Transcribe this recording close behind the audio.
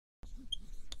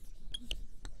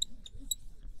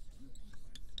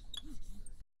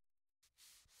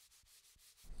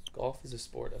golf is a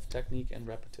sport of technique and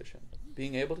repetition.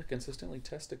 Being able to consistently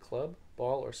test a club,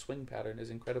 ball, or swing pattern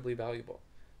is incredibly valuable.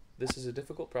 This is a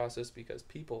difficult process because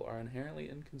people are inherently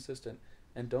inconsistent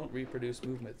and don't reproduce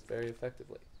movements very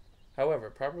effectively.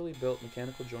 However, properly built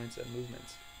mechanical joints and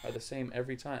movements are the same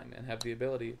every time and have the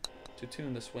ability to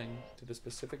tune the swing to the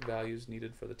specific values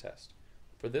needed for the test.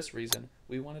 For this reason,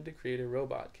 we wanted to create a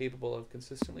robot capable of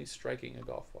consistently striking a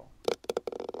golf ball.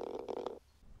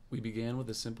 We began with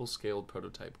a simple scaled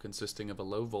prototype consisting of a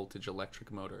low-voltage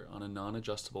electric motor on a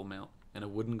non-adjustable mount and a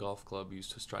wooden golf club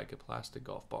used to strike a plastic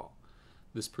golf ball.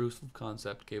 This proof of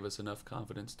concept gave us enough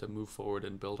confidence to move forward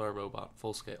and build our robot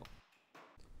full scale.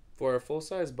 For our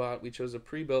full-size bot, we chose a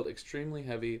pre-built, extremely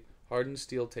heavy, hardened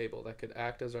steel table that could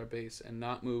act as our base and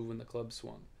not move when the club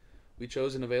swung. We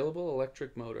chose an available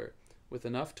electric motor with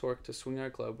enough torque to swing our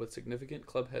club with significant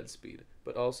club head speed,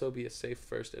 but also be a safe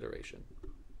first iteration.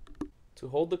 To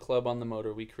hold the club on the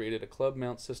motor, we created a club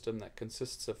mount system that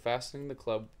consists of fastening the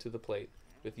club to the plate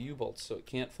with U-bolts so it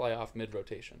can't fly off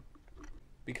mid-rotation.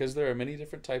 Because there are many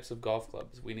different types of golf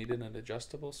clubs, we needed an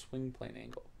adjustable swing plane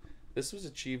angle. This was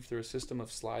achieved through a system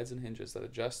of slides and hinges that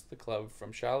adjust the club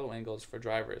from shallow angles for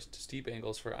drivers to steep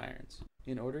angles for irons.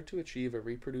 In order to achieve a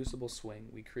reproducible swing,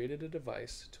 we created a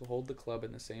device to hold the club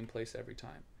in the same place every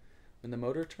time. When the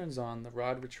motor turns on, the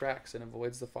rod retracts and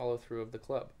avoids the follow-through of the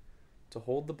club. To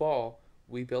hold the ball,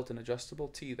 we built an adjustable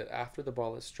tee that after the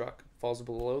ball is struck, falls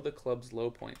below the club's low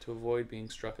point to avoid being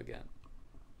struck again.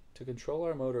 To control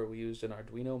our motor, we used an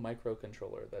Arduino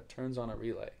microcontroller that turns on a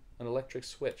relay, an electric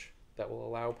switch that will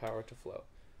allow power to flow.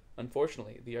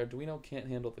 Unfortunately, the Arduino can't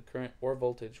handle the current or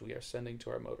voltage we are sending to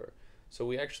our motor, so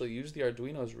we actually use the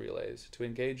Arduino's relays to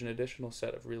engage an additional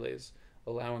set of relays,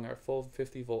 allowing our full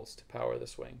 50 volts to power the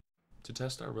swing. To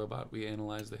test our robot, we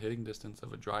analyzed the hitting distance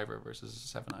of a driver versus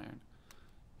a 7-iron.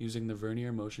 Using the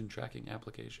Vernier motion tracking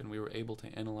application, we were able to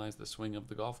analyze the swing of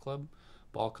the golf club,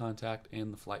 ball contact,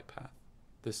 and the flight path.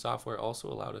 This software also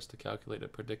allowed us to calculate a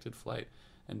predicted flight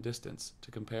and distance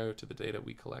to compare to the data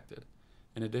we collected.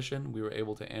 In addition, we were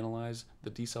able to analyze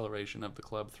the deceleration of the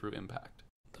club through impact.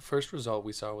 The first result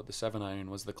we saw with the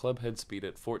 7-iron was the club head speed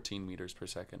at 14 meters per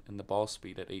second and the ball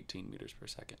speed at 18 meters per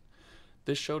second.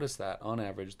 This showed us that, on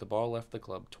average, the ball left the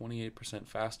club 28%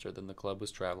 faster than the club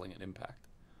was traveling at impact.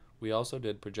 We also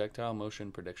did projectile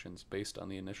motion predictions based on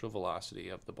the initial velocity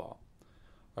of the ball.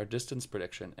 Our distance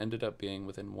prediction ended up being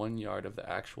within 1 yard of the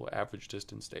actual average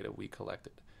distance data we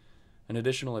collected. An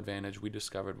additional advantage we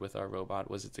discovered with our robot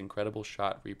was its incredible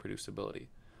shot reproducibility.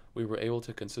 We were able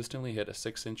to consistently hit a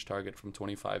 6-inch target from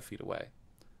 25 feet away.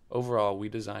 Overall, we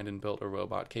designed and built a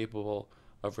robot capable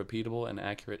of repeatable and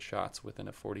accurate shots within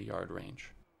a 40-yard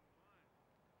range.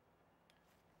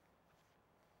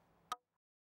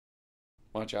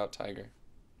 Watch out, Tiger.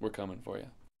 We're coming for you.